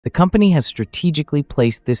The company has strategically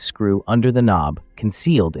placed this screw under the knob,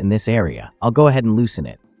 concealed in this area. I'll go ahead and loosen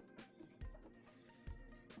it.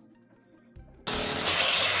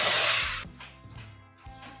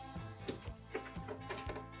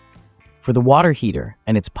 For the water heater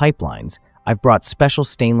and its pipelines, I've brought special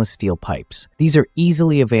stainless steel pipes. These are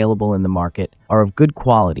easily available in the market, are of good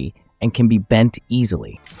quality, and can be bent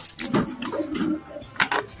easily.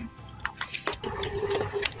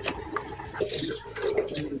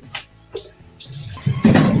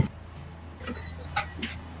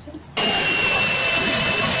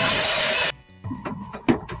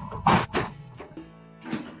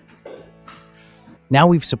 Now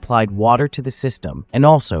we've supplied water to the system and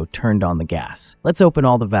also turned on the gas. Let's open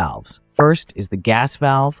all the valves. First is the gas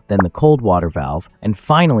valve, then the cold water valve, and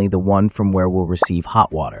finally the one from where we'll receive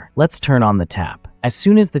hot water. Let's turn on the tap. As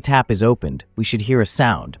soon as the tap is opened, we should hear a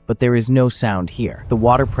sound, but there is no sound here. The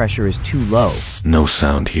water pressure is too low. No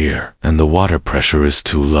sound here, and the water pressure is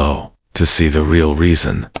too low. To see the real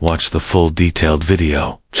reason, watch the full detailed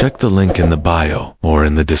video. Check the link in the bio or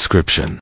in the description.